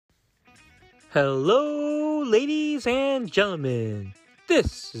Hello, ladies and gentlemen.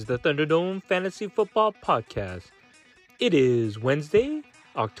 This is the Thunderdome Fantasy Football Podcast. It is Wednesday,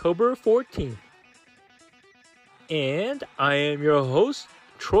 October 14th. And I am your host,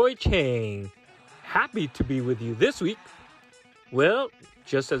 Troy Chang. Happy to be with you this week. Well,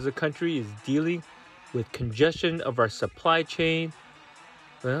 just as the country is dealing with congestion of our supply chain,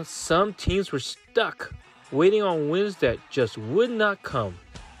 well, some teams were stuck waiting on wins that just would not come.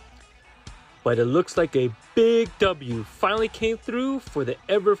 But it looks like a big W finally came through for the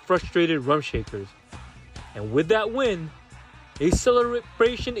ever-frustrated Rumpshakers. And with that win, a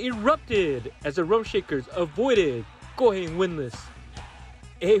celebration erupted as the Rumpshakers avoided going winless.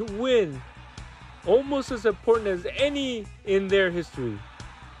 A win almost as important as any in their history.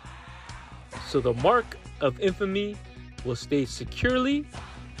 So the mark of infamy will stay securely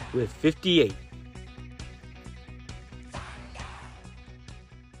with 58.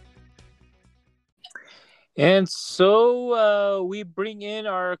 And so we bring in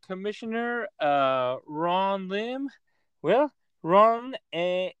our commissioner, Ron Lim. Well, Ron,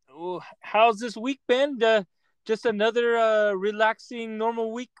 how's this week been? Just another relaxing,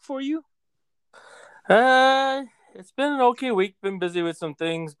 normal week for you? It's been an okay week. Been busy with some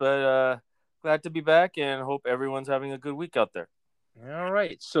things, but glad to be back and hope everyone's having a good week out there. All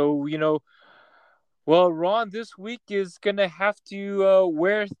right. So, well, Ron, this week is going to have to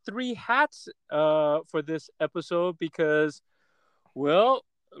wear three hats for this episode because, well,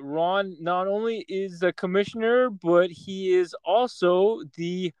 Ron not only is the commissioner, but he is also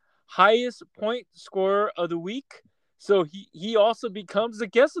the highest point scorer of the week. So he also becomes the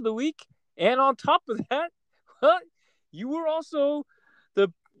guest of the week. And on top of that, you were also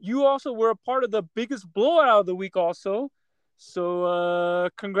you also were a part of the biggest blowout of the week also.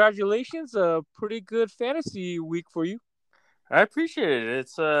 So congratulations, a pretty good fantasy week for you. I appreciate it.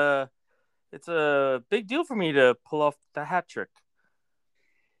 It's a big deal for me to pull off the hat trick.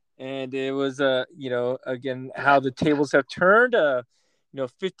 And it was again how the tables have turned.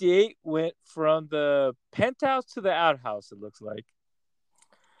 58 went from the penthouse to the outhouse, it looks like.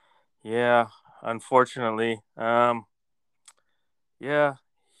 Yeah, unfortunately. Yeah,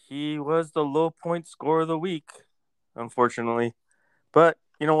 he was the low point scorer of the week, unfortunately. But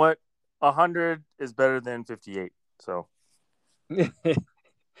you know what? 100 is better than 58. So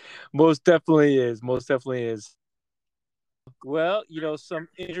Most definitely is. Most definitely is. Well, some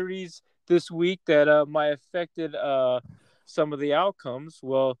injuries this week that might affected some of the outcomes.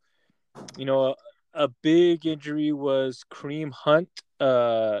 Well, a big injury was Kareem Hunt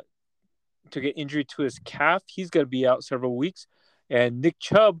took an injury to his calf. He's going to be out several weeks. And Nick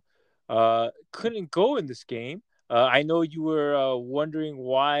Chubb couldn't go in this game. I know you were wondering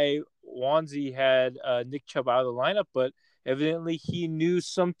why Wanzi had Nick Chubb out of the lineup, but evidently he knew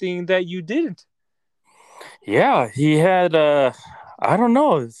something that you didn't. yeah, he had I don't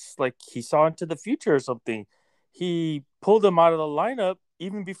know, it's like he saw into the future or something. He pulled him out of the lineup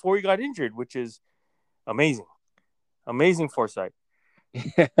even before he got injured, which is amazing. Amazing foresight.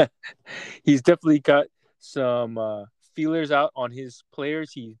 He's definitely got some feelers out on his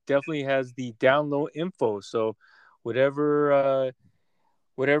players. He definitely has the down low info. So whatever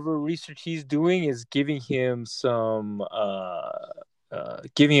research he's doing is giving him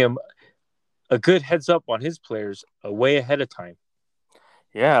giving him a good heads up on his players way ahead of time.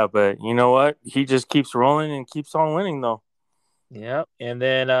 Yeah, but you know what? He just keeps rolling and keeps on winning, though. Yeah, and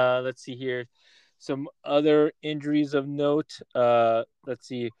then let's see here, some other injuries of note. Let's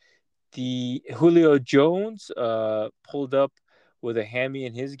see, the Julio Jones pulled up with a hammy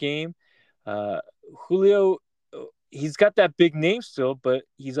in his game. Julio, he's got that big name still, but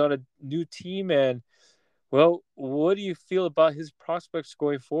he's on a new team. And, well, what do you feel about his prospects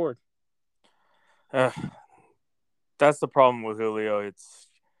going forward? Uh, that's the problem with Julio.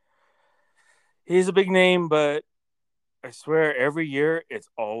 He's a big name, but I swear every year it's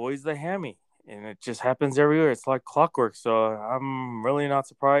always the hammy, and it just happens every year. It's like clockwork. So I'm really not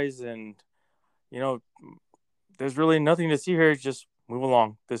surprised, and you know, there's really nothing to see here. Just move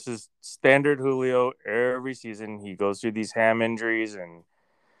along. This is standard Julio every season. He goes through these ham injuries and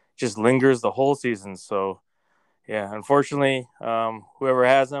just lingers the whole season. So yeah, unfortunately, whoever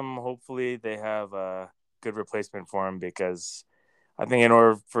has him, hopefully they have a good replacement for him, because I think in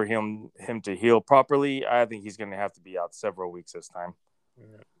order for him to heal properly, I think he's going to have to be out several weeks this time.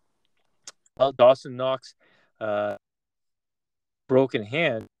 Well, Dawson Knox, broken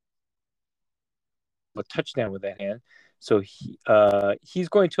hand, a touchdown with that hand. So he's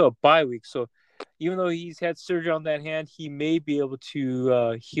going to a bye week. So even though he's had surgery on that hand, he may be able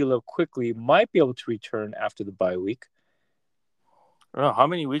to heal up quickly. Might be able to return after the bye week. I don't know, how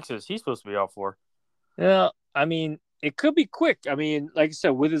many weeks is he supposed to be out for? Yeah, I mean, it could be quick. I mean, like I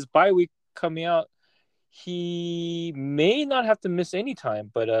said, with his bye week coming out, he may not have to miss any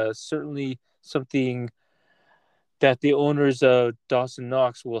time, but certainly something that the owners of Dawson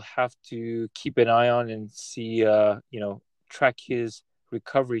Knox will have to keep an eye on and see, track his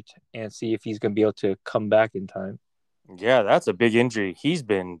recovery and see if he's going to be able to come back in time. Yeah, that's a big injury. He's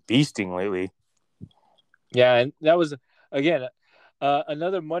been beasting lately. Yeah, and that was again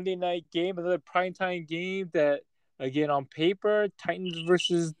another Monday night game, another primetime game that again on paper Titans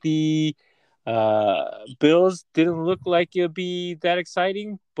versus the Bills didn't look like it'd be that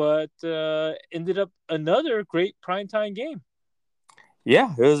exciting, but ended up another great primetime game.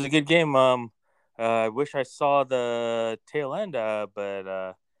 Yeah, it was a good game. I wish I saw the tail end, but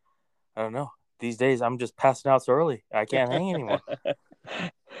I don't know. These days, I'm just passing out so early. I can't hang anymore.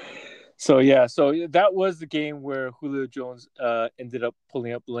 So yeah, so that was the game where Julio Jones ended up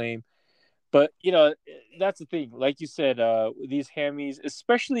pulling up lame. But that's the thing. Like you said, these hammies,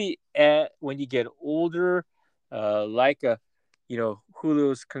 especially when you get older, like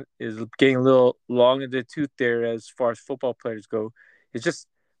Julio's is getting a little long in the tooth there as far as football players go. It's just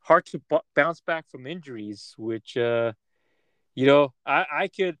hard to bounce back from injuries, which I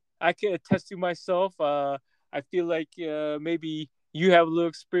could attest to myself. I feel like maybe you have a little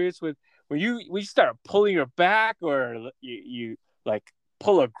experience with when you start pulling your back, or you like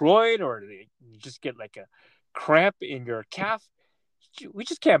pull a groin, or you just get like a cramp in your calf. We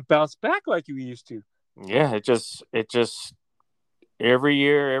just can't bounce back like we used to. Yeah, it just every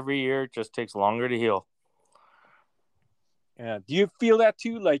year it just takes longer to heal. Yeah. Do you feel that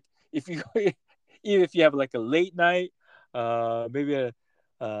too? Like if you even if you have like a late night, maybe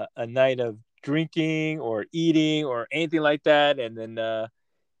a night of drinking or eating or anything like that, and then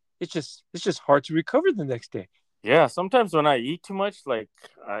it's just hard to recover the next day. Yeah, sometimes when I eat too much, like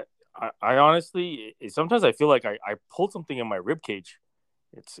I honestly sometimes I feel like I pulled something in my rib cage.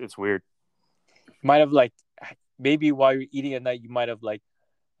 It's weird. Might have like maybe while you're eating at night, you might have like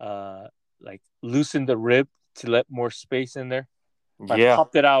loosened the rib to let more space in there. Like Yeah.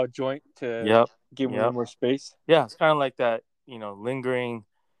 popped it out a joint to Yep. give a little Yep. more space. Yeah, it's kind of like that, lingering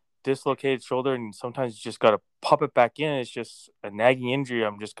dislocated shoulder, and sometimes you just got to pop it back in. It's just a nagging injury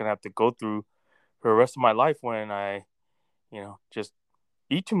I'm just going to have to go through for the rest of my life when I, just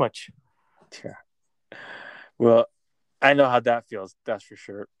eat too much. Yeah. Well, I know how that feels. That's for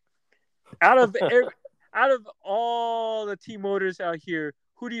sure. Out of out of all the team owners out here,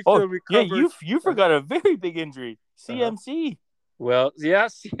 who do you Oh, feel yeah, recovered? you forgot a very big injury. Uh-huh. CMC. Well, yeah,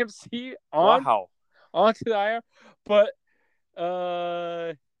 CMC Wow. onto the IR, but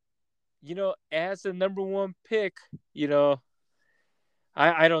as the number one pick, you know,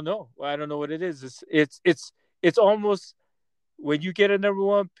 I don't know. I don't know what it is. It's almost when you get a number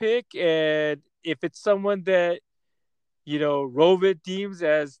one pick, and if it's someone that Rovid deems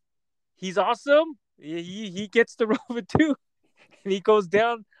as he's awesome, he gets the Rovid too, and he goes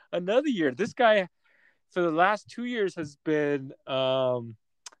down another year. This guy for the last 2 years has been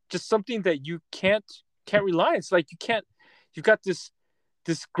just something that you can't rely on. It's like you've got this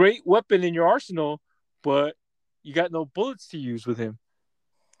great weapon in your arsenal, but you got no bullets to use with him.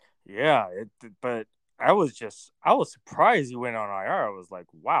 Yeah, but I was surprised he went on IR. I was like,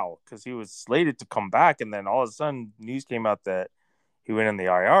 wow, because he was slated to come back, and then all of a sudden news came out that he went in the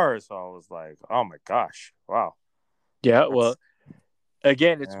IR. So I was like, oh my gosh, wow, Yeah, well, that's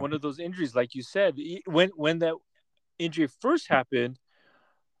again, it's yeah, one of those injuries, like you said. When that injury first happened,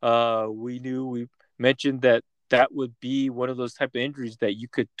 we mentioned that that would be one of those type of injuries that you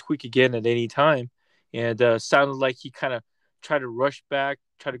could tweak again at any time, and sounded like he kind of tried to rush back,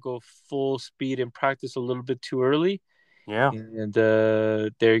 try to go full speed in practice a little bit too early, yeah, and there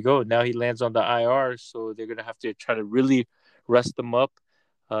you go. Now he lands on the IR, so they're gonna have to try to really rest them up.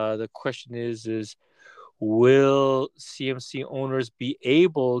 The question is will CMC owners be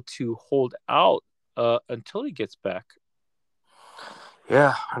able to hold out until he gets back?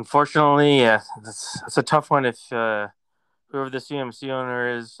 yeah. Unfortunately, yeah, that's a tough one. If whoever the CMC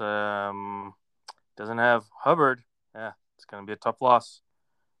owner is doesn't have Hubbard, yeah, it's gonna be a tough loss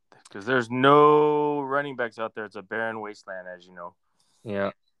because there's no running backs out there. It's a barren wasteland, as you know.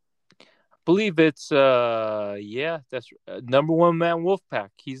 Yeah, I believe it's that's number one man Wolfpack.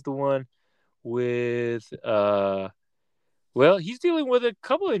 He's the one with well, he's dealing with a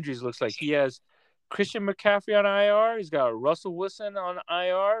couple injuries. Looks like he has Christian McCaffrey on IR. He's got Russell Wilson on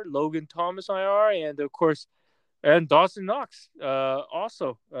IR, Logan Thomas on IR, and of course, and Dawson Knox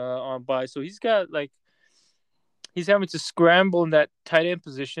also on bye. So he's got like he's having to scramble in that tight end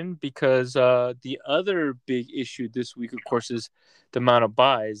position because the other big issue this week, of course, is the amount of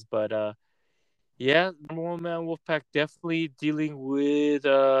buys. But yeah, number one man Wolfpack definitely dealing with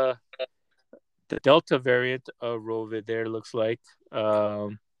the Delta variant of Rovid there, looks like.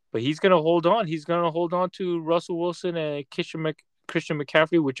 But he's going to hold on. He's going to hold on to Russell Wilson and Christian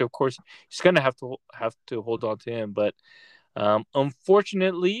McCaffrey, which, of course, he's going to have to hold on to him. But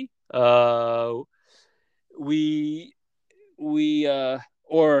unfortunately, we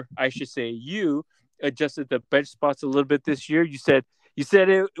or I should say you adjusted the bench spots a little bit this year. You said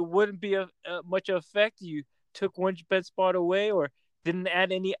it wouldn't be a much effect. You took one bench spot away or didn't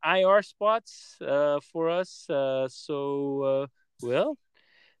add any IR spots for us. Well,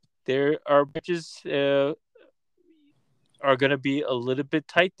 there our benches are going to be a little bit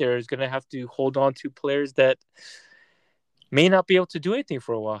tight. There is going to have to hold on to players that may not be able to do anything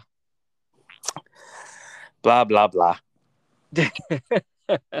for a while. Blah, blah, blah.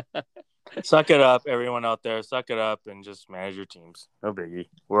 Suck it up, everyone out there. Suck it up and just manage your teams. No biggie.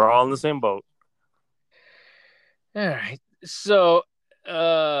 We're all in the same boat. All right. So,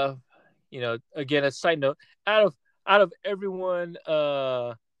 again, a side note, out of everyone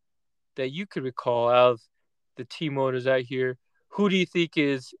that you could recall, out of the team owners out here, who do you think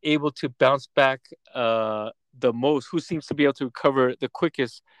is able to bounce back the most? Who seems to be able to recover the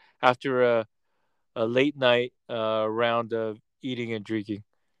quickest after a late night round of eating and drinking?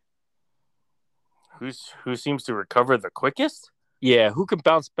 Who seems to recover the quickest? Yeah, who can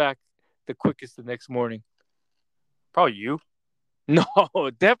bounce back the quickest the next morning? Probably you. No,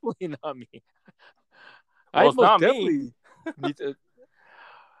 definitely not me. Well, I it's most not definitely me. need to.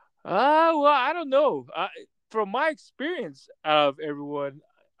 Well, I don't know. From my experience, out of everyone,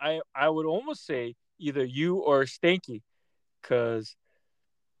 I would almost say either you or Stanky, because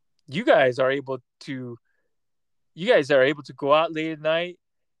you guys are able to go out late at night,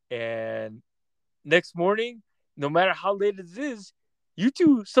 and next morning, no matter how late it is, you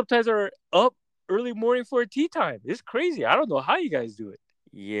two sometimes are up early morning for a tea time. It's crazy. I don't know how you guys do it.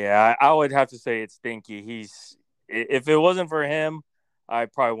 Yeah, I would have to say it's Stinky. If it wasn't for him, I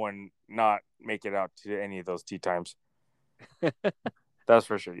probably would not make it out to any of those tea times. That's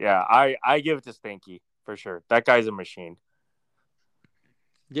for sure. Yeah, I give it to Stinky for sure. That guy's a machine.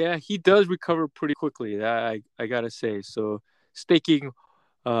 Yeah, he does recover pretty quickly. I gotta say. So, staking,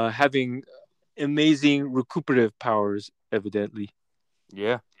 having amazing recuperative powers, evidently.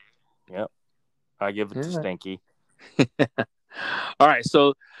 Yeah, yeah. I give it to Yeah. Stinky. All right,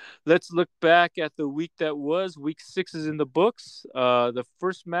 so let's look back at the week that was. Week 6 is in the books. The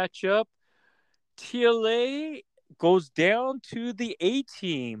first matchup, TLA goes down to the A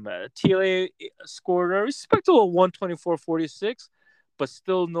team. TLA scored a respectable 124-46, but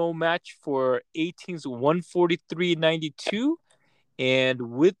still no match for A team's 143-92.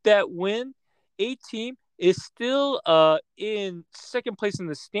 And with that win, A team is still in second place in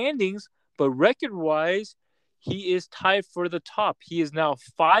the standings, but record wise, he is tied for the top. He is now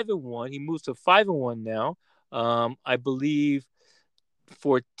 5-1. He moves to 5-1 now. I believe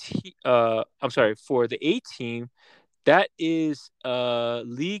for the A team, that is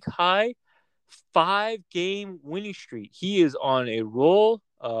league high 5-game winning streak. He is on a roll,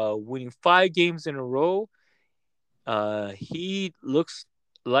 winning 5 games in a row. He looks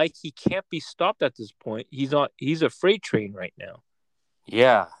like he can't be stopped at this point. He's a freight train right now.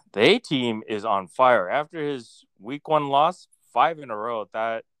 Yeah, the A team is on fire after his week 1 loss, 5 in a row.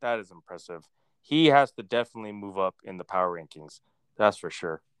 That is impressive. He has to definitely move up in the power rankings. That's for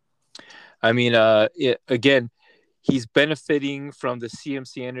sure. I mean, again, he's benefiting from the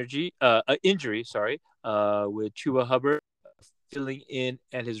CMC injury. Sorry, with Chuba Hubbard filling in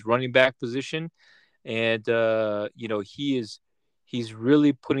at his running back position, and he's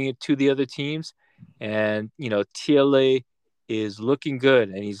really putting it to the other teams, and TLA is looking good,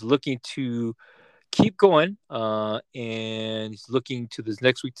 and he's looking to keep going, and he's looking to this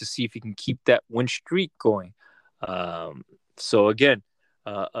next week to see if he can keep that win streak going. So again,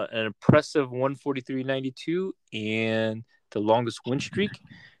 an impressive 143-92 and the longest win streak,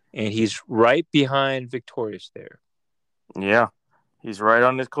 and he's right behind Victorious there. Yeah, he's right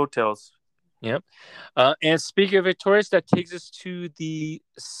on his coattails. Yep. And speaking of Victorious, that takes us to the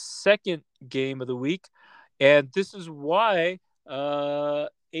second game of the week, and this is why A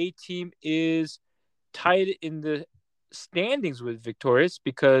team is tied in the standings with Victorious,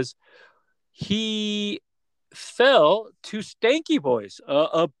 because he fell to Stanky Boys,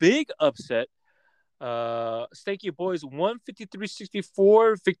 a big upset. Stanky Boys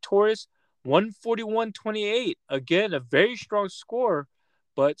 153-64, Victorious 141-28. Again, a very strong score,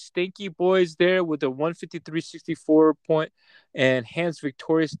 but Stinky Boys there with a 153-64 point and hands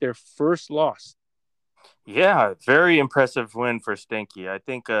Victorious their first loss. Yeah, very impressive win for Stinky. I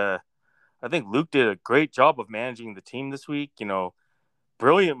think Luke did a great job of managing the team this week.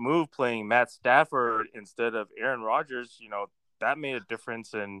 Brilliant move playing Matt Stafford instead of Aaron Rodgers. That made a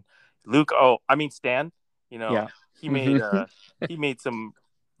difference. And Luke, Stan. You Yeah. know, he made he made some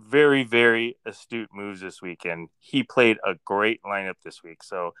very very astute moves this week, and he played a great lineup this week.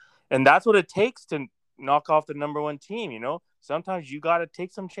 So, and that's what it takes to knock off the number one team. Sometimes you got to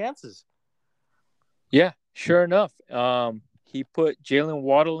take some chances. Yeah, sure enough. He put Jalen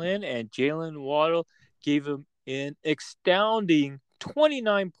Waddle in, and Jalen Waddle gave him an astounding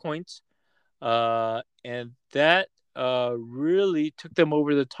 29 points. And that really took them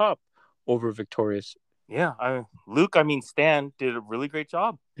over the top over Victorious. Yeah, Luke, Stan did a really great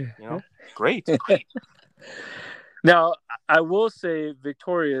job. Great. Now, I will say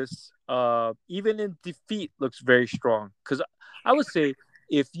Victorious, even in defeat, looks very strong. Because I would say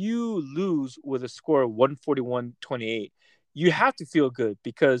if you lose with a score of 141-28, you have to feel good.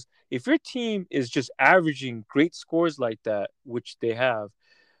 Because if your team is just averaging great scores like that, which they have,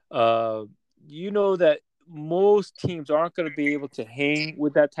 uh, you know that most teams aren't going to be able to hang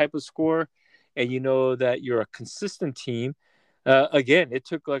with that type of score. And you know that you're a consistent team. Again, it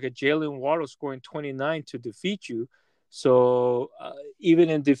took like a Jalen Waddle scoring 29 to defeat you. So even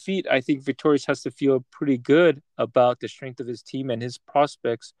in defeat, I think Victorious has to feel pretty good about the strength of his team and his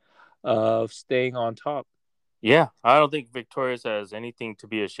prospects of staying on top. Yeah, I don't think Victorious has anything to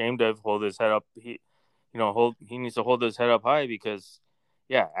be ashamed of. Hold his head up. He needs to hold his head up high because,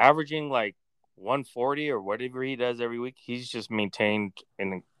 yeah, averaging like 140 or whatever he does every week, he's just maintained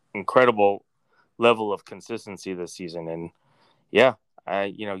an incredible level of consistency this season. And yeah,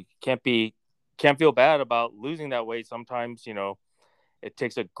 you can't feel bad about losing that way. Sometimes it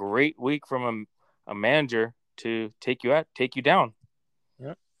takes a great week from a manager to take you down.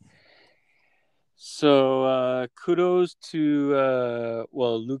 Yeah. So kudos to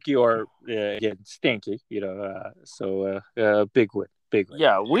Lukey or again Stanky, big win, big win.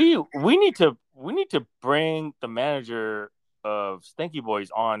 Yeah, we need to bring the manager of Stinky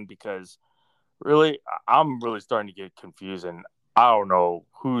Boys on because really I'm really starting to get confused and I don't know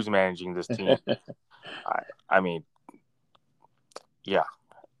who's managing this team. I I mean, yeah.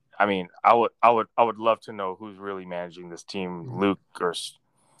 I would love to know who's really managing this team, Luke or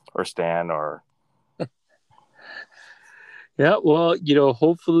Stan or Yeah, well,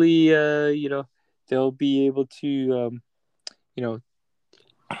 hopefully, they'll be able to, you know,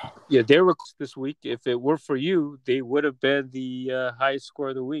 yeah, they were close this week. If it were for you, they would have been the highest score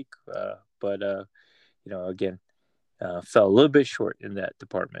of the week. But again, fell a little bit short in that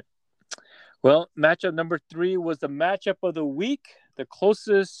department. Well, matchup number 3 was the matchup of the week, the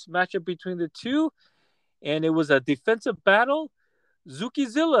closest matchup between the two, and it was a defensive battle.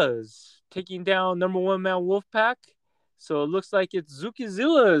 Zukizilla's taking down number one man Wolfpack. So it looks like it's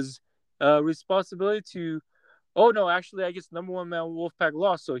Zukizilla's responsibility to. Oh no, actually, I guess number one man Wolfpack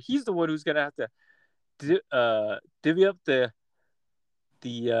lost, so he's the one who's gonna have to divvy up the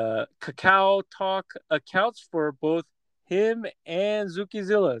Cacao Talk accounts for both him and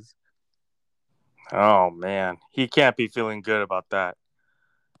Zukizilla's. oh man, he can't be feeling good about that.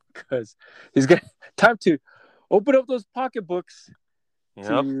 Because he's got time to open up those pocketbooks Yep.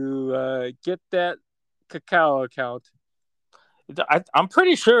 to get that Cacao account. I'm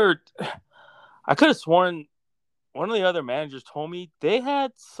pretty sure I could have sworn one of the other managers told me they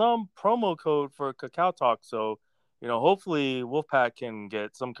had some promo code for Cacao Talk. So, hopefully Wolfpack can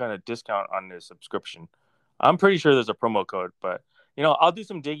get some kind of discount on their subscription. I'm pretty sure there's a promo code, but, I'll do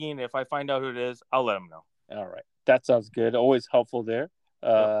some digging. If I find out who it is, I'll let them know. All right. That sounds good. Always helpful there.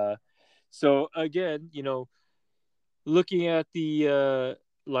 Yep. So, again, looking at the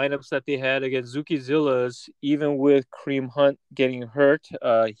lineups that they had against Zukizilla's, even with Kareem Hunt getting hurt,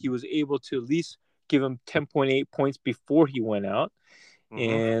 he was able to at least give him 10.8 points before he went out.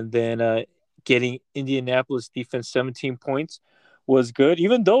 Mm-hmm. And then getting Indianapolis defense 17 points was good,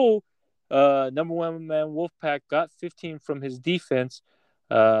 even though number one man Wolfpack got 15 from his defense.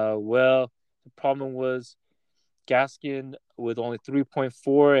 The problem was Gaskin with only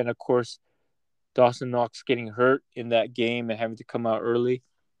 3.4, and of course, Dawson Knox getting hurt in that game and having to come out early.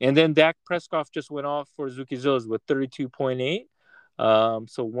 And then Dak Prescott just went off for Zukizilla's with 32.8.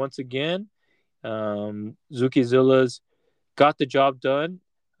 So once again, Zukizilla's got the job done,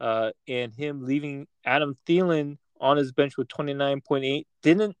 and him leaving Adam Thielen on his bench with 29.8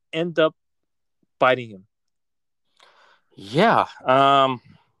 didn't end up biting him. Yeah.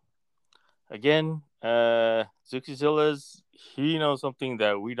 Again, Zucchizilla's, he knows something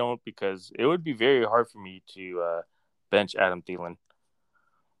that we don't because it would be very hard for me to bench Adam Thielen.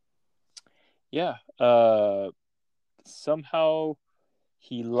 Yeah. Somehow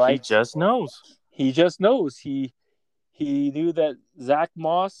he He likes. just knows. He just knows. He knew that Zach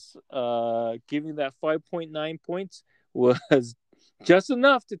Moss, giving that 5.9 points was just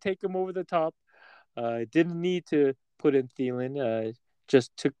enough to take him over the top. Didn't need to put in Thielen.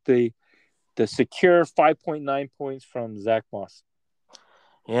 Just took the secure 5.9 points from Zach Moss.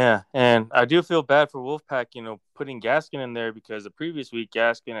 Yeah, and I do feel bad for Wolfpack, putting Gaskin in there because the previous week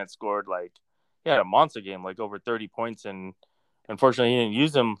Gaskin had scored he had a monster game, like over 30 points, and unfortunately he didn't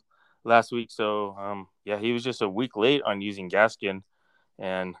use him last week. So yeah, he was just a week late on using Gaskin,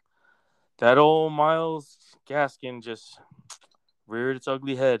 and that old Miles Gaskin just reared its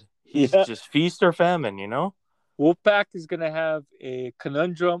ugly head. He's Yeah. just feast or famine. Wolfpack is going to have a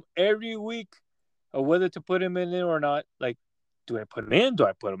conundrum every week of whether to put him in or not. Like, do I put him in? Do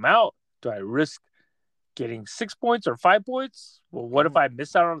I put him out? Do I risk getting 6 points or 5 points? Well, what if I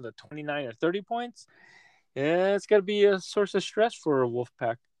miss out on the 29 or 30 points? Yeah, it's going to be a source of stress for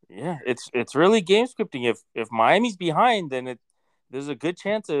Wolfpack. Yeah, it's really game scripting. If Miami's behind, then there's a good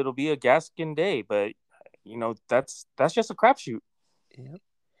chance that it'll be a Gaskin day. But that's just a crapshoot. Yeah.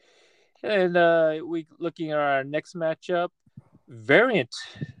 And we looking at our next matchup, Variant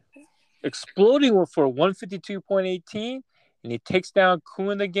exploding for 152.18, and he takes down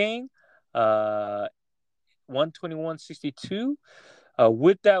Kuhn the gang, 121.62.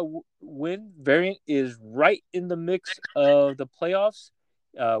 With that win, Variant is right in the mix of the playoffs.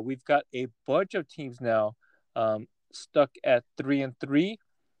 We've got a bunch of teams now stuck at 3-3.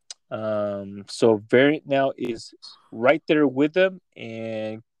 So Variant now is right there with them,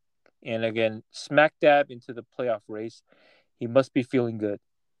 and again smack dab into the playoff race. He must be feeling good.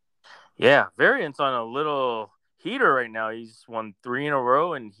 Yeah, Variant's on a little heater right now. He's won 3 in a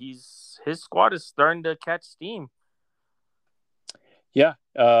row, and his squad is starting to catch steam. Yeah,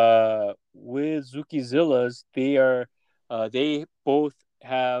 with Zucchizilla's, they both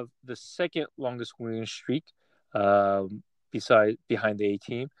have the second longest winning streak, behind the A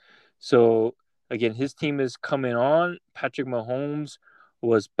team. So again, his team is coming on. Patrick Mahomes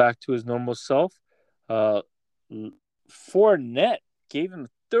was back to his normal self. Uh, Fournette gave him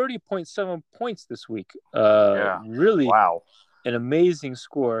 30.7 points this week. Yeah, Really wow. an amazing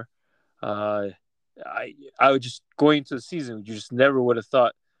score. Uh, I would just going into the season, you just never would have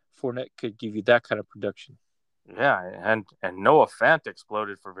thought Fournette could give you that kind of production. Yeah, and Noah Fant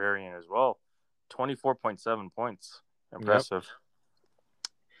exploded for Variant as well. 24.7 points. Yep. Impressive.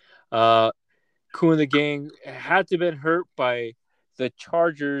 Kuhn the gang had to been hurt by the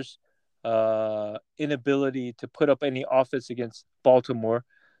Chargers' inability to put up any offense against Baltimore,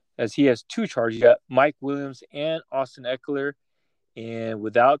 as he has two charges. You got Mike Williams and Austin Eckler, and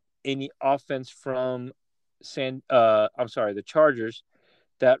without any offense from the Chargers,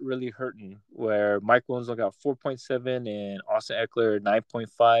 that really hurting. Where Mike Williams got 4.7 and Austin Eckler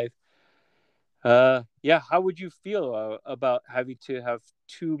 9.5. Yeah, how would you feel about having to have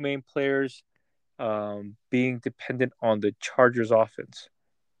two main players being dependent on the Chargers offense?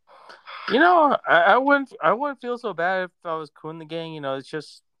 I wouldn't feel so bad if I was Kuhn the gang. It's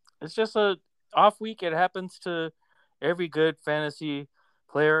just a off week. It happens to every good fantasy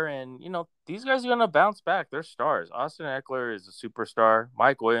player, and these guys are gonna bounce back. They're stars. Austin Eckler is a superstar.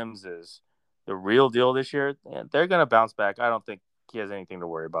 Mike Williams is the real deal this year, and they're gonna bounce back. I don't think he has anything to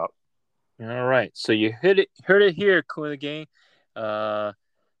worry about. All right, so you heard it here, Kuhn the gang. Uh,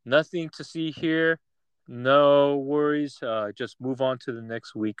 Nothing to see here. No worries. Just move on to the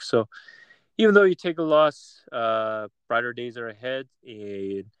next week. So even though you take a loss, brighter days are ahead,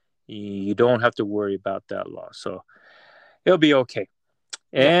 and you don't have to worry about that loss. So it'll be okay.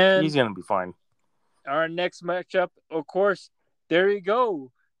 Yeah, he's And gonna be fine. our next matchup, of course, there you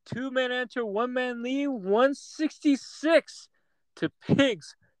go. 2-man enter, 1-man leave, 166 to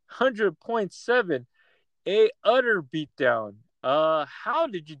Pigs, 100.7. A utter beatdown. How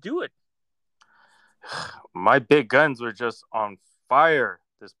did you do it? My big guns were just on fire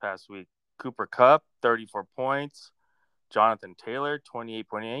this past week. Cooper Kupp, 34 points. Jonathan Taylor,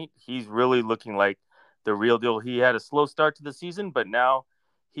 28.8. He's really looking like the real deal. He had a slow start to the season, but now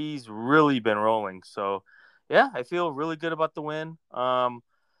he's really been rolling. So, yeah, I feel really good about the win.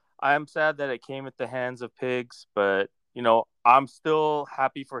 I am sad that it came at the hands of Pigs, but, I'm still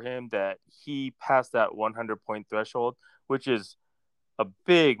happy for him that he passed that 100-point threshold, which is a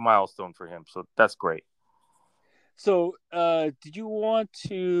big milestone for him. So that's great. So, did you want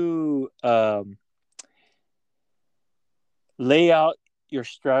to lay out your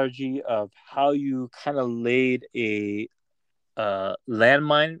strategy of how you kind of laid a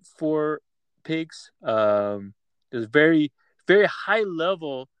landmine for pigs. There's very high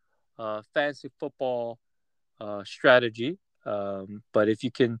level fantasy football strategy. But if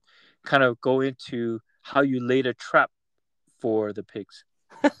you can kind of go into how you laid a trap for the pigs.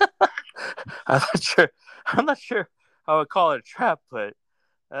 I'm not sure. I'm not sure I would call it a trap, but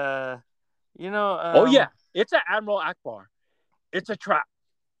uh, you know, Oh yeah, it's an Admiral Akbar. It's a trap.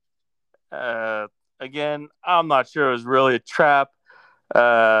 uh, again, I'm not sure it was really a trap.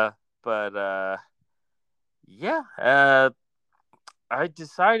 Uh, but yeah, I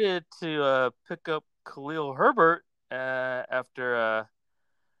decided to pick up Khalil Herbert after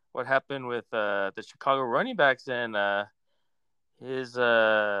what happened with the Chicago running backs and his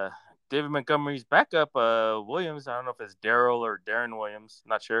David Montgomery's backup, Williams. I don't know if it's Daryl or Darren Williams.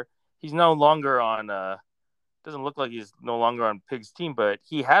 Not sure. He's no longer on. Doesn't look like he's no longer on Pig's team, but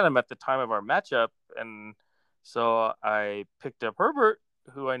he had him at the time of our matchup, and so I picked up Herbert,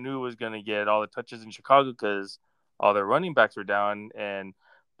 who I knew was going to get all the touches in Chicago because all their running backs were down,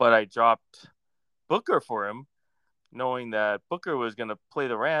 but I dropped Booker for him, knowing that Booker was going to play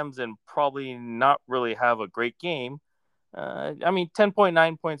the Rams and probably not really have a great game. I mean,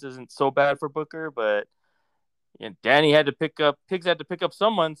 10.9 points isn't so bad for Booker, but Danny had to pick up, Pigs had to pick up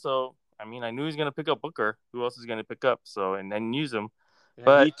someone. So, I mean, I knew he was going to pick up Booker. Who else is going to pick up? So, and then use him. And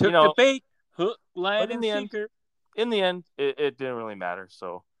But, he took the bait, hook, line, and sinker. In the end, it didn't really matter.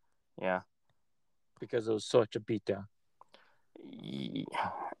 So, yeah. Because it was such a beatdown.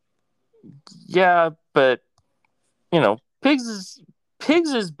 Yeah, but, Pigs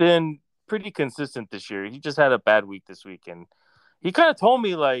has been pretty consistent this year. He just had a bad week this week. And he kind of told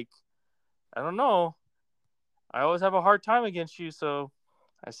me, like, I don't know. I always have a hard time against you. So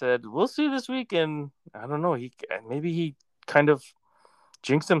I said, we'll see this week. And I don't know. Maybe he kind of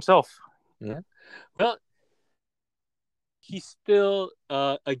jinxed himself. Yeah. Well, he still,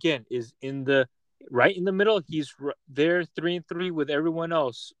 again, is right in the middle. He's there 3-3 with everyone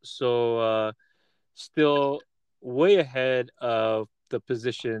else. So still way ahead of the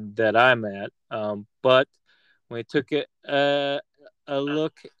position that I'm at. But when we took a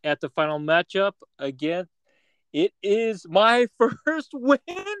look at the final matchup, again, it is my first win.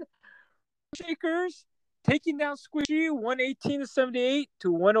 Shakers taking down Squishy 118-78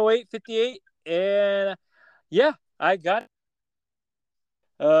 to 108-58. And yeah, I got it.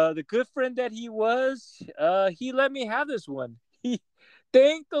 The good friend that he was, he let me have this one. He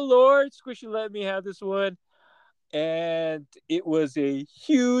thank the Lord, Squishy let me have this one. And it was a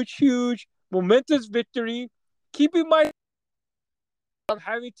huge, momentous victory, keeping my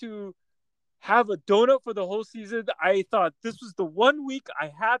having to have a donut for the whole season. I thought this was the one week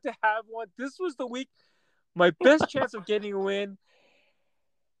I had to have one. This was the week, my best chance of getting a win.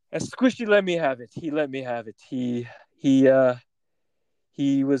 And Squishy let me have it. He let me have it. He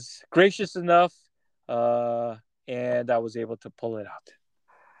was gracious enough, and I was able to pull it out.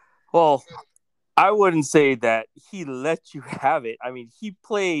 Well, I wouldn't say that he let you have it. I mean, he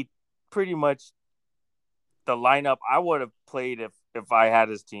played pretty much the lineup I would have played if I had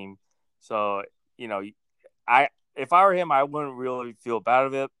his team. So, if I were him, I wouldn't really feel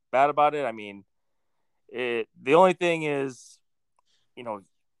bad about it. I mean, the only thing is, the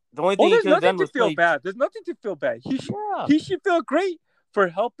only thing he could have done was play. There's nothing to feel bad. He should feel great for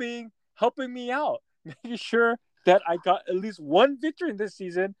helping me out, making sure that I got at least one victory in this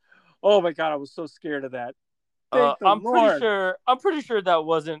season. Oh my God, I was so scared of that. I'm pretty sure that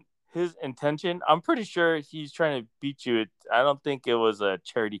wasn't his intention. I'm pretty sure he's trying to beat you. I don't think it was a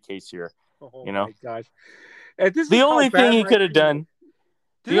charity case here. Oh my gosh! And the only thing he could have done.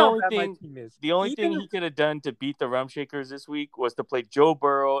 The only thing he could have done to beat the Rumpshakers this week was to play Joe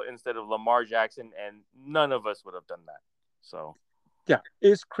Burrow instead of Lamar Jackson, and none of us would have done that. So, yeah,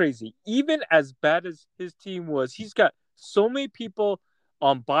 it's crazy. Even as bad as his team was, he's got so many people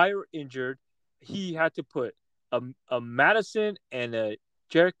on bye or injured. He had to put a Madison and a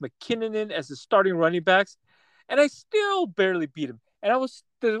Jerick McKinnon in as the starting running backs, and I still barely beat him. And I was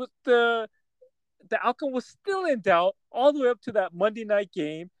the outcome was still in doubt all the way up to that Monday night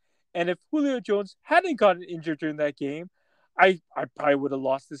game. And if Julio Jones hadn't gotten injured during that game, I probably would have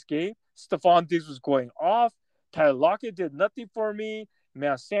lost this game. Stephon Diggs was going off. Tyler Lockett did nothing for me.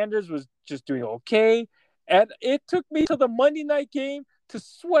 Miles Sanders was just doing okay. And it took me till the Monday night game to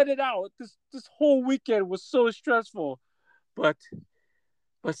sweat it out. This whole weekend was so stressful. But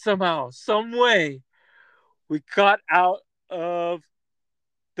somehow, some way, we got out of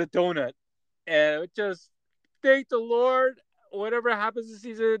the donut. And just thank the Lord. Whatever happens this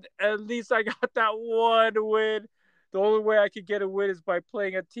season, at least I got that one win. The only way I could get a win is by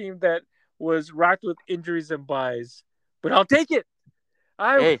playing a team that was racked with injuries and buys. But I'll take it.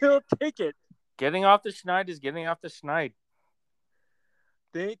 I Hey, will take it. getting off the Schneid is getting off the Schneid.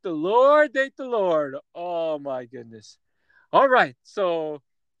 Thank the Lord. Thank the Lord. Oh, my goodness. All right. So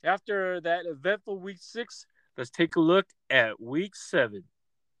after that eventful week 6, let's take a look at week 7.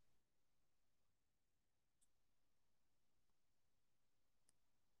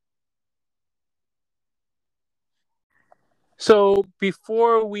 So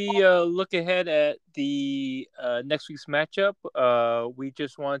before we look ahead at the next week's matchup, we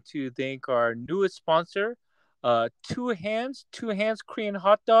just want to thank our newest sponsor, Two Hands Korean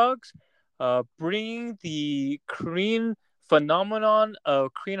Hot Dogs, bringing the Korean phenomenon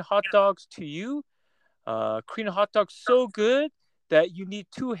of Korean hot dogs to you. Korean hot dog's so good that you need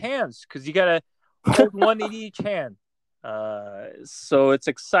two hands because you gotta hold one in each hand. So it's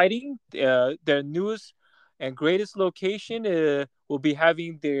exciting. Their newest and greatest location will be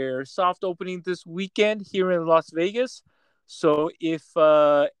having their soft opening this weekend here in Las Vegas. So if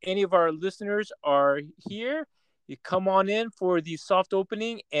any of our listeners are here, you come on in for the soft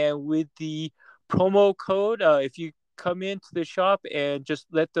opening, and with the promo code, if you come into the shop and just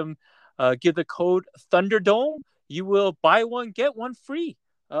let them give the code Thunderdome, you will buy one get one free.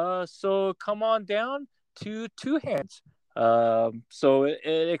 So come on down to Two Hands. So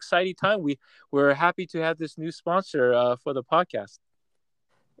an exciting time. We're happy to have this new sponsor for the podcast.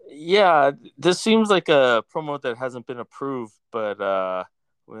 Yeah, this seems like a promo that hasn't been approved, but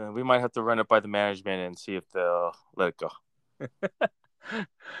we might have to run it by the management and see if they'll let it go.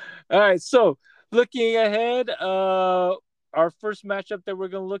 All right, so looking ahead, our first matchup that we're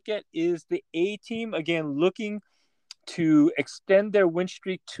going to look at is the A team. Again, looking to extend their win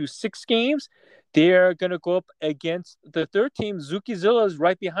streak to 6 games. They're going to go up against the third team. Zukizilla is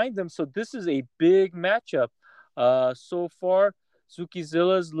right behind them, so this is a big matchup. So far,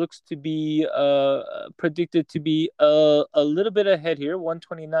 Zukizilla's looks to be predicted to be a little bit ahead here,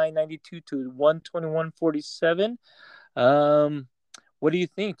 129.92 to 121.47. What do you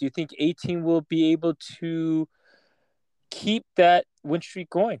think? Do you think 18 will be able to keep that win streak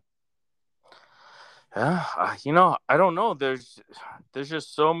going? Yeah, I don't know. There's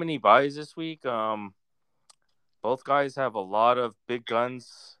just so many buys this week. Both guys have a lot of big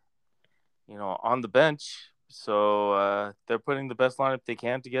guns, on the bench. So they're putting the best lineup they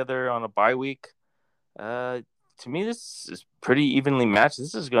can together on a bye week. Uh, to me, this is pretty evenly matched.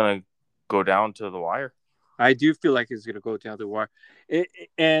 This is gonna go down to the wire. I do feel like it's going to go down the wire.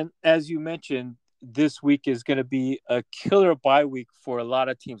 And as you mentioned, this week is going to be a killer bye week for a lot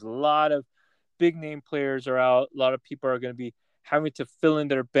of teams. A lot of big name players are out. A lot of people are going to be having to fill in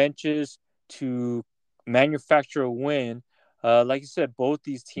their benches to manufacture a win. Like you said, both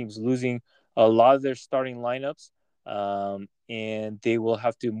these teams losing a lot of their starting lineups, and they will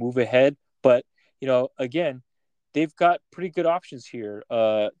have to move ahead. But, again, they've got pretty good options here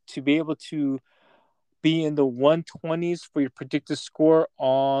to be able to be in the 120s for your predicted score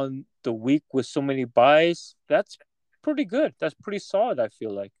on the week with so many buys. That's pretty good. That's pretty solid, I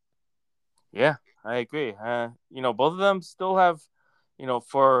feel like. Yeah, I agree. Both of them still have,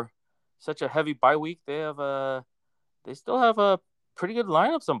 for such a heavy bye week, they still have a pretty good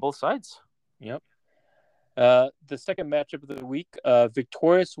lineups on both sides. Yep. The second matchup of the week,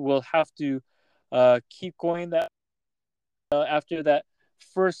 Victorious will have to keep going that after that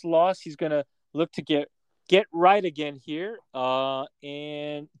first loss. He's gonna look to get right again here.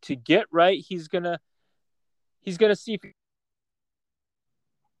 And to get right, he's gonna see if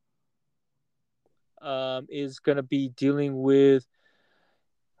is gonna be dealing with,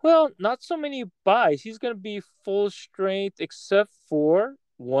 well, not so many buys. He's gonna be full strength except for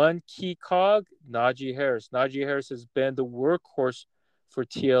one key cog, Najee Harris. Najee Harris has been the workhorse for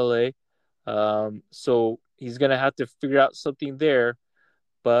TLA. So he's gonna have to figure out something there.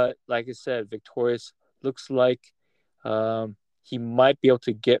 But like I said, Victorious looks like he might be able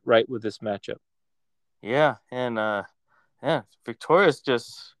to get right with this matchup. Yeah, and Victoria's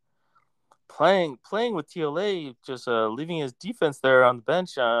just playing with TLA, just leaving his defense there on the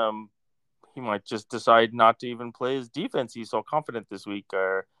bench. He might just decide not to even play his defense. He's so confident this week,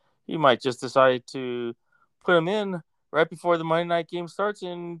 or he might just decide to put him in right before the Monday night game starts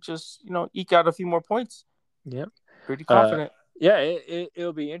and just eke out a few more points. Yeah. Pretty Uh, confident. yeah,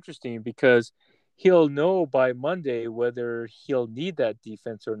 it'll be interesting because he'll know by Monday whether he'll need that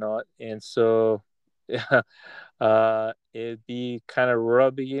defense or not. And so yeah, it'd be kind of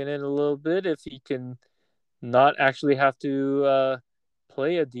rubbing it in a little bit if he can not actually have to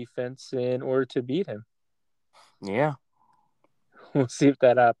play a defense in order to beat him. Yeah. We'll see if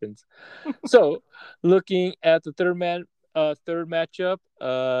that happens. So, looking at the third matchup,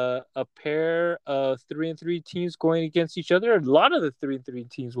 a pair of 3-3 teams going against each other. A lot of the 3-3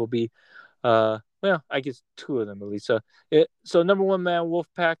 teams will be, well, I guess two of them at least. So number one man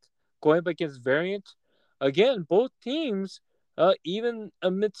Wolfpack going up against Variant. Again, both teams, even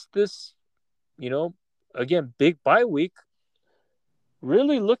amidst this, you know, again big bye week,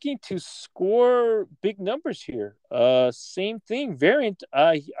 really looking to score big numbers here. Same thing, Variant.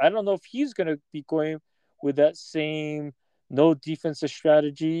 I don't know if he's going to be going with that same no defensive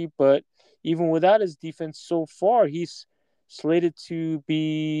strategy, but even without his defense so far, he's slated to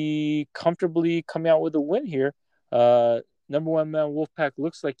be comfortably coming out with a win here. Number one man Wolfpack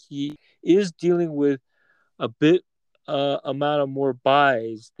looks like he is dealing with a bit amount of more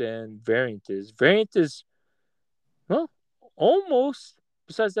buys than Variant is. Variant is, well, almost,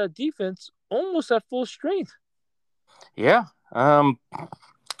 besides that defense, almost at full strength. Yeah.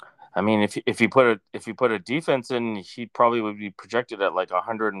 I mean, if you put a defense in, he probably would be projected at like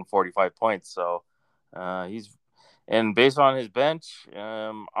 145 points. So he's and based on his bench,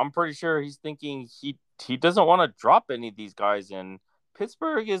 I'm pretty sure he's thinking he doesn't want to drop any of these guys. And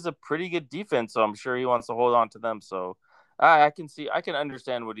Pittsburgh is a pretty good defense, so I'm sure he wants to hold on to them. So I can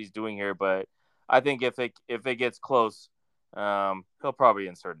understand what he's doing here, but I think if it gets close, he'll probably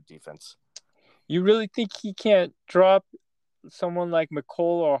insert a defense. You really think he can't drop someone like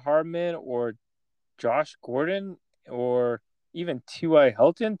McCole or Hardman or Josh Gordon or even T.Y.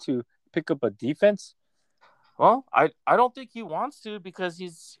 Helton to pick up a defense? Well, I don't think he wants to because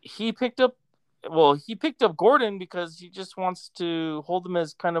he picked up Gordon because he just wants to hold him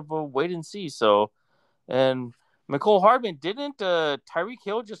as kind of a wait and see. So and McCole Hardman didn't Tyreek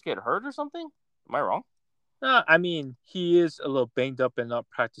Hill just get hurt or something? Am I wrong? I mean, he is a little banged up and not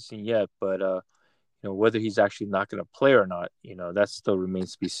practicing yet, but whether he's actually not going to play or not, that still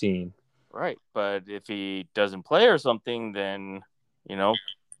remains to be seen. Right, but if he doesn't play or something, then you know,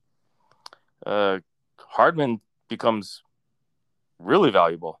 Hardman becomes really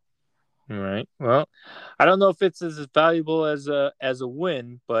valuable. All right. Well, I don't know if it's as valuable as a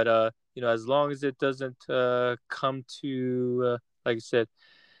win, but as long as it doesn't come to like I said,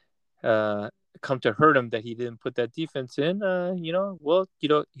 uh, come to hurt him that he didn't put that defense in, well,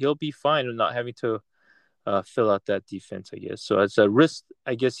 he'll be fine with not having to fill out that defense, I guess. So it's a risk,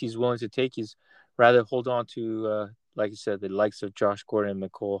 I guess he's willing to take. He's rather hold on to, like I said, the likes of Josh Gordon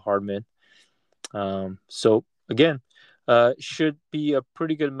and McCole Hardman. So again, should be a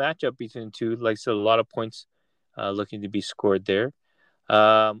pretty good matchup between the two. Like I said, a lot of points looking to be scored there.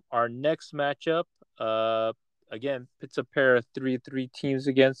 Our next matchup, again, pits a pair of 3-3 teams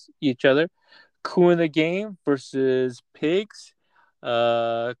against each other. Coup in the Game versus Pigs.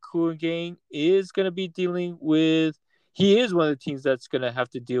 Coup in Game is going to be dealing with. He is one of the teams that's going to have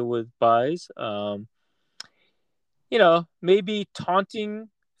to deal with buys. Maybe taunting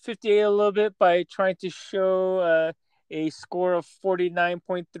 58 a little bit by trying to show a score of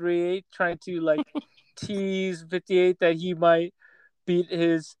 49.38, trying to tease 58 that he might beat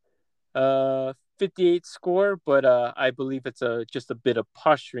his 58 score, but I believe it's just a bit of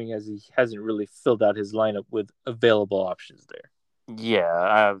posturing as he hasn't really filled out his lineup with available options there.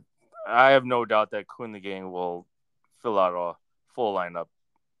 Yeah, I have no doubt that Coup in the Game will fill out a full lineup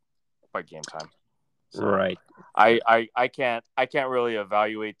by game time. So right. I can't really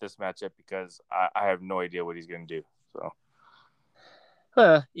evaluate this matchup because I have no idea what he's going to do. So.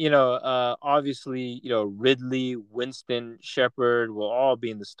 Obviously, Ridley, Winston, Shepard will all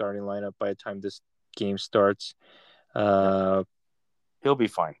be in the starting lineup by the time this game starts. He'll be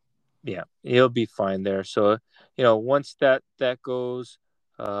fine. Yeah, he'll be fine there. So, once that goes,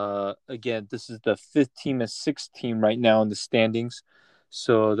 again, this is the 5th team and 6th team right now in the standings.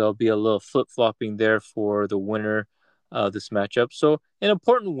 So there'll be a little flip-flopping there for the winner of this matchup. So an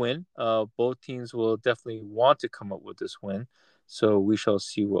important win. Both teams will definitely want to come up with this win. So we shall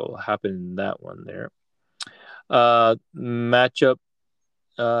see what will happen in that one there. Matchup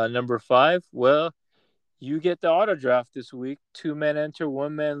number 5. Well, you get the auto draft this week. 2-man enter,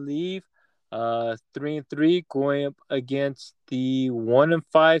 1-man leave. 3-3 going up against the 1-5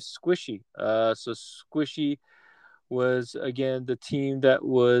 Squishy. So Squishy was again the team that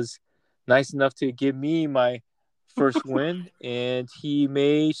was nice enough to give me my first win, and he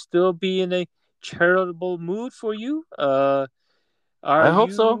may still be in a charitable mood for you. I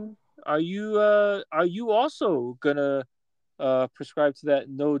hope so. Are you also gonna prescribe to that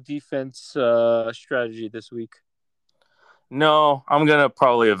no defense strategy this week? No, I'm gonna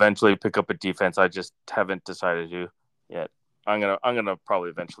probably eventually pick up a defense. I just haven't decided to yet. I'm gonna probably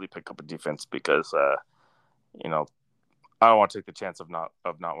eventually pick up a defense because I don't want to take the chance of not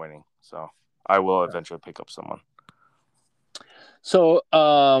winning. So I will eventually pick up someone. So,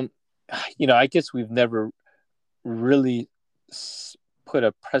 I guess we've never really put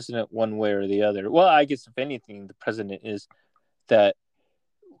a precedent one way or the other. Well, I guess if anything, the precedent is that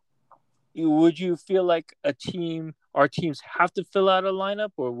would you feel like our teams have to fill out a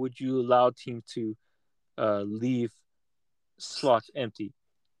lineup, or would you allow teams to leave slots empty?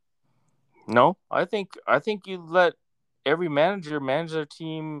 No, I think you let every manager manage their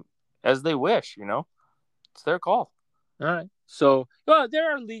team as they wish. It's their call. All right. So, well,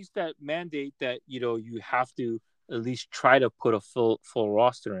 there are leagues that mandate that you have to at least try to put a full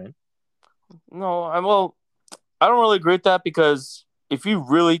roster in. No, I don't really agree with that because if you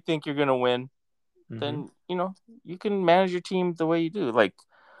really think you're gonna win, Mm-hmm. then you can manage your team the way you do. Like,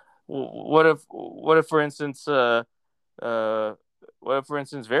 what if for instance, uh,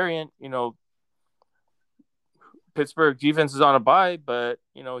 variant, Pittsburgh defense is on a bye, but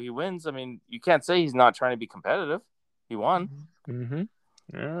he wins. I mean, you can't say he's not trying to be competitive. He won. Mm-hmm.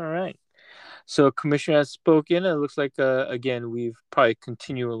 All right. So commissioner has spoken. It looks like again we've probably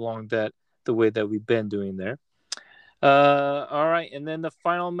continue along the way that we've been doing there. All right, and then the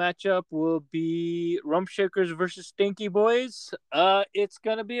final matchup will be Rumpshakers versus Stinky Boys. It's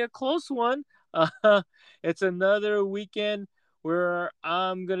gonna be a close one. It's another weekend where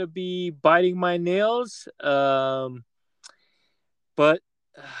I'm gonna be biting my nails. But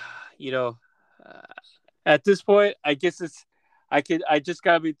you know, uh, at this point, I guess I just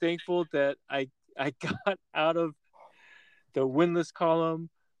gotta be thankful that I got out of the winless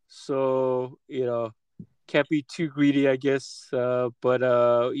column. So can't be too greedy, I guess. But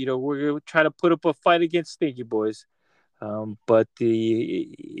we're gonna try to put up a fight against Stinky Boys. But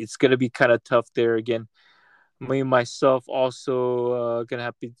it's gonna be kind of tough there again. Me myself also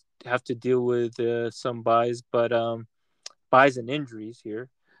gonna have to deal with some buys, but buys and injuries here.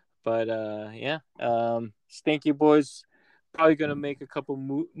 But yeah, Stinky Boys probably gonna make a couple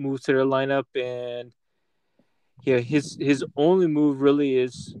moves to their lineup, and yeah, his only move really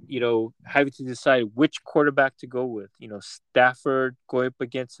is having to decide which quarterback to go with. Stafford going up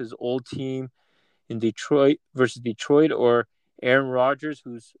against his old team in Detroit versus Detroit, or Aaron Rodgers,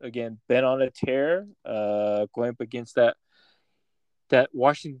 who's again been on a tear, going up against that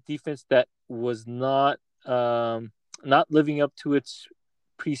Washington defense that was not living up to its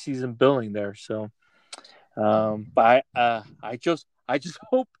preseason billing there. So, but I just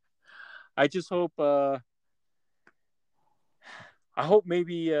hope I hope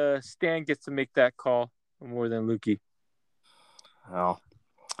maybe Stan gets to make that call more than Lukey. Well,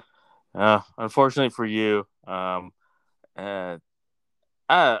 unfortunately for you, uh, I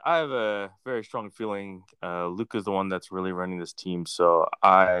have a very strong feeling Luke is the one that's really running this team, so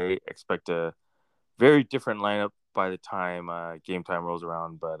I expect a very different lineup by the time game time rolls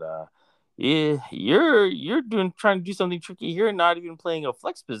around. But yeah, you're trying to do something tricky. You're not even playing a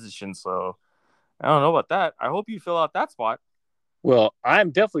flex position, so I don't know about that. I hope you fill out that spot. Well,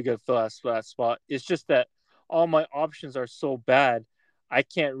 I'm definitely going to fill out that spot. It's just that all my options are so bad, I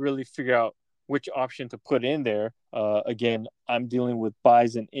can't really figure out which option to put in there. Again, I'm dealing with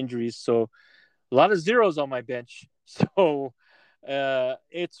buys and injuries, so a lot of zeros on my bench. So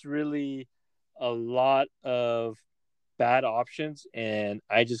it's really a lot of bad options, and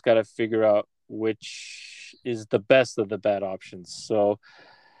I just got to figure out which is the best of the bad options. So,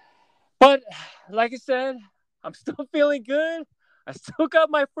 but like I said, I'm still feeling good. I still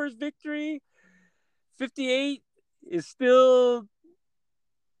got my first victory. 58 is still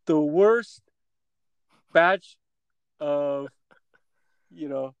the worst batch of, you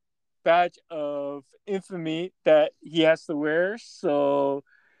know, badge of infamy that he has to wear. So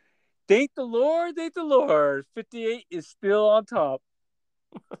thank the Lord, thank the Lord. 58 is still on top.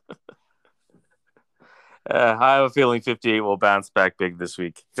 I have a feeling 58 will bounce back big this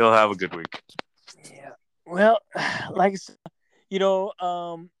week. He'll have a good week. Yeah. Well, like I said,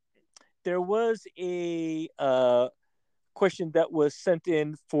 there was a question that was sent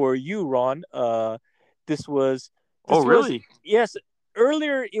in for you, Ron. This was Oh, this was really? yes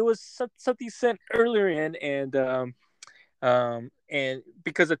earlier. It was something sent earlier in, and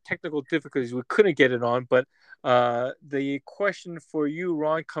because of technical difficulties, we couldn't get it on. But the question for you,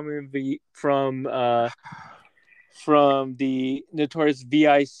 Ron, coming from the notorious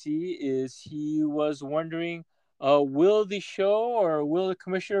VIC, is he was wondering, will the show or will the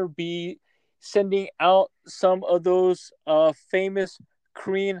commissioner be sending out some of those famous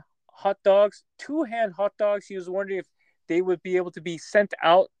Korean hot dogs, two-hand hot dogs? He was wondering if they would be able to be sent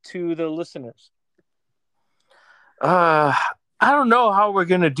out to the listeners. Uh, I don't know how we're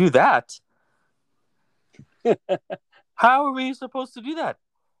gonna do that. How are we supposed to do that?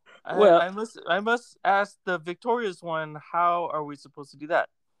 Well, I must ask the victorious one. How are we supposed to do that?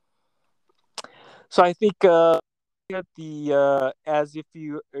 so I think at the as if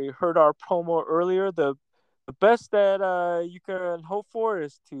you heard our promo earlier, the best that you can hope for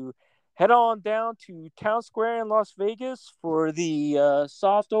is to head on down to Town Square in Las Vegas for the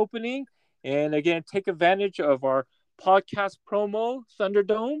soft opening, and again take advantage of our podcast promo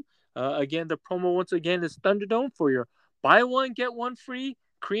Thunderdome. Again, the promo once again is Thunderdome for your buy one get one free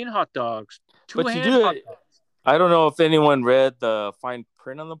Korean hot dogs, two But you hand do hot it. dogs. I don't know if anyone read the fine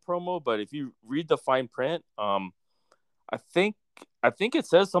print on the promo, but if you read the fine print, I think I think it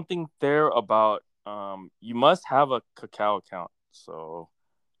says something there about you must have a Kakao account. So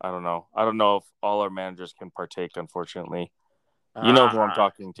I don't know. I don't know if all our managers can partake. Unfortunately, you know who I'm Ah,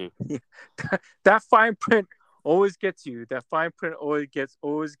 talking to. that fine print always gets you. That fine print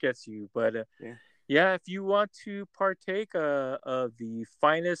always gets you. But Yeah. yeah, if you want to partake of the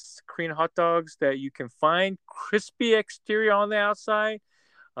finest Korean hot dogs that you can find, crispy exterior on the outside,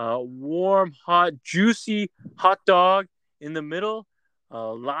 warm, hot, juicy hot dog in the middle. A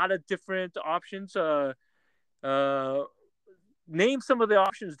lot of different options. Uh, Name some of the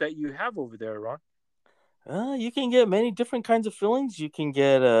options that you have over there, Ron. You can get many different kinds of fillings. You can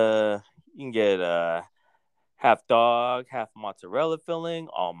get half dog, half mozzarella filling,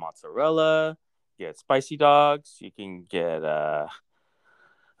 all mozzarella. You get spicy dogs. You can get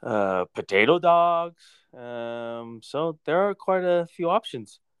potato dogs. So there are quite a few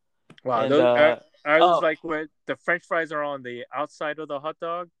options. Wow, And those are those oh, like where the French fries are on the outside of the hot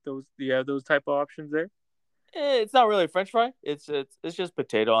dog. Those you have those type of options there. it's not really a French fry. It's just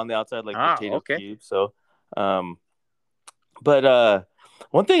potato on the outside, like Ah, potato okay. cubes. So, um, but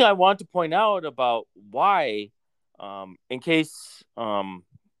one thing I want to point out about why, in case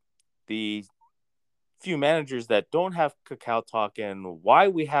the few managers that don't have Cacao Talk and why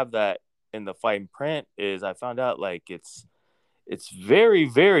we have that in the fine print is I found out like it's very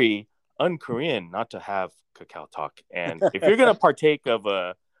very un-Korean not to have Cacao Talk, and if you're gonna partake of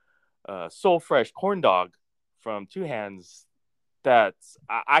soul fresh corn dog from Two Hands,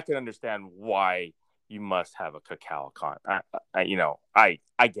 I can understand why you must have a cacao con. I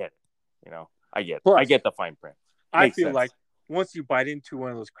get it. I Plus, get the fine print. I Makes feel like sense. once you bite into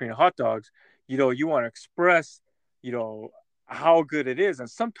one of those Korean hot dogs, you want to express, you know, how good it is, and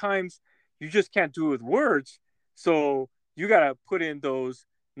sometimes you just can't do it with words. So you gotta put in those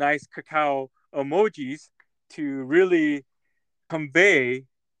nice cacao emojis to really convey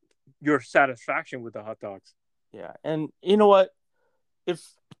your satisfaction with the hot dogs. Yeah, and you know what? If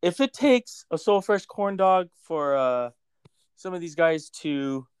if it takes a soul fresh corn dog for some of these guys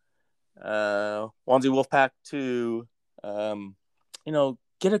to Wanzi Wolfpack to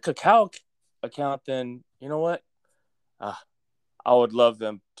get a cacao account, then you know what? Uh, I would love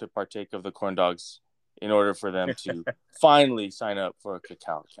them to partake of the corn dogs in order for them to finally sign up for a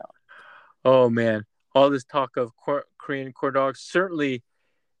cacao account. Oh man, all this talk of Korean corn dogs certainly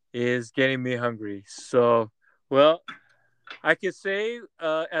is getting me hungry. So, well, I could say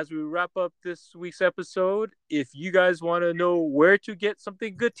as we wrap up this week's episode, if you guys want to know where to get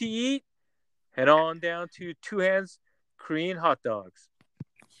something good to eat, head on down to Two Hands Korean Hot Dogs.